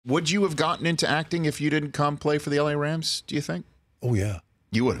Would you have gotten into acting if you didn't come play for the LA Rams, do you think? Oh, yeah.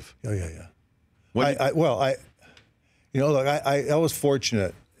 You would have? Oh, yeah. I was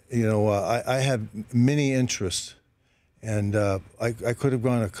fortunate. I had many interests, and I could have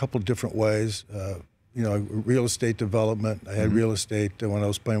gone a couple different ways. Real estate development. I had real estate when I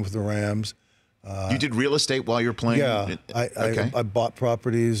was playing with the Rams. You did real estate while you were playing? Yeah. I bought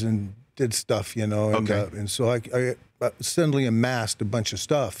properties and did stuff, and so I suddenly amassed a bunch of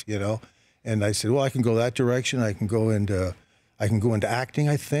stuff, and I said, well, I can go that direction. I can go into acting,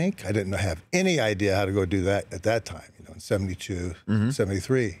 I think. I didn't have any idea how to go do that at that time, in 72,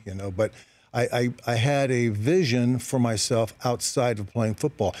 73, but I had a vision for myself outside of playing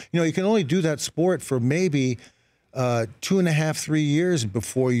football. You can only do that sport for maybe 2.5, 3 years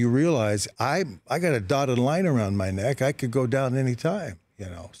before you realize I got a dotted line around my neck. I could go down any time,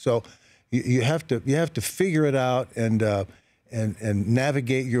 So you have to figure it out and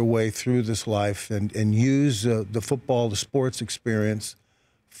navigate your way through this life and use the sports experience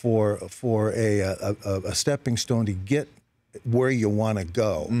for a stepping stone to get where you want to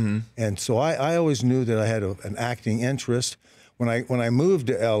go. And so I always knew that I had an acting interest. When I moved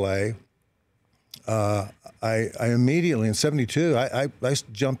to LA, I immediately in '72 I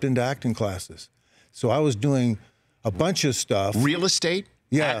jumped into acting classes. So I was doing a bunch of stuff. Real estate,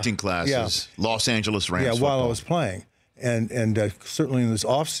 acting classes, Los Angeles Rams. Yeah, football. while I was playing. And certainly in this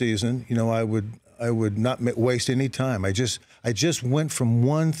off season, I would not waste any time. I just went from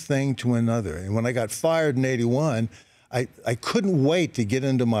one thing to another. And when I got fired in '81, I couldn't wait to get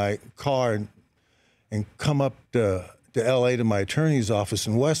into my car and come up to LA to my attorney's office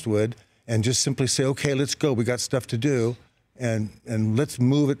in Westwood and just simply say, okay, let's go. We got stuff to do, and let's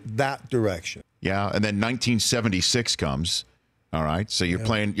move it that direction. Yeah, and then 1976 comes. All right, so you're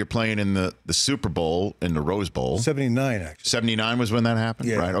playing in the Super Bowl in the Rose Bowl. 79, actually. 79 was when that happened,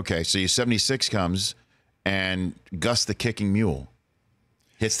 yeah. Right? Okay, so 76 comes, and Gus the Kicking Mule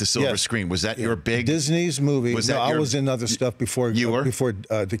hits the silver screen. Was that your big Disney's movie? I was in other stuff before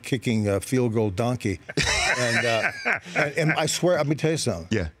the kicking field goal donkey, and I swear, let me tell you something.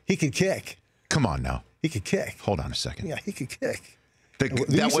 Yeah, he could kick. Come on now, he could kick. Hold on a second. Yeah, he could kick.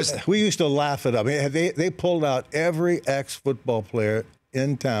 We used to laugh it up. I mean, they pulled out every ex-football player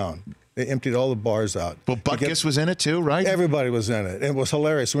in town. They emptied all the bars out. Well, Butkus was in it too, right? Everybody was in it. It was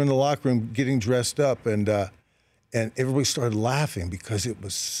hilarious. We're in the locker room getting dressed up, and everybody started laughing because it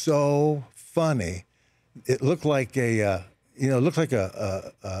was so funny. It looked like a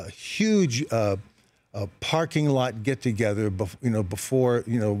huge parking lot get together. Before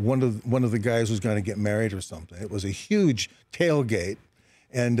one of the guys was going to get married or something. It was a huge tailgate.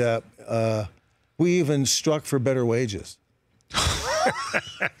 And we even struck for better wages.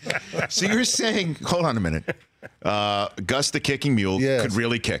 So you're saying, hold on a minute, Gus the Kicking Mule could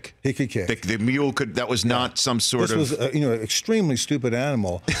really kick. He could kick. The mule could. That was not some sort of. This was an extremely stupid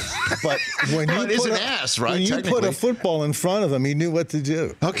animal. But when you it is an ass, right? When you put a football in front of him, he knew what to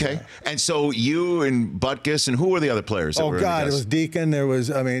do. Okay, and so you and Butkus and who were the other players? That oh were God, it was Deacon. There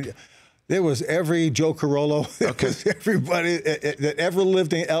was every Joe Carollo. There was everybody that ever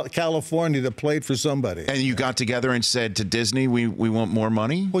lived in California that played for somebody. And you got together and said to Disney, we want more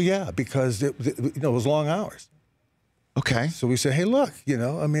money? Well, yeah, because it was long hours. Okay. So we said, hey, look,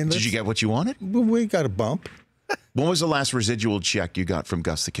 did you get what you wanted? We got a bump. When was the last residual check you got from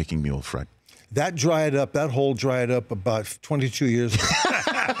Gus the Kicking Mule, Fred? That hole dried up about 22 years ago.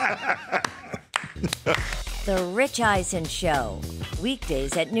 The Rich Eisen Show,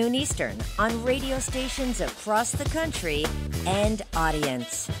 weekdays at noon Eastern on radio stations across the country and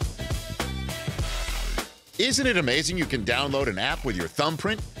audience. Isn't it amazing you can download an app with your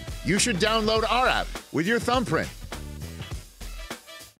thumbprint? You should download our app with your thumbprint.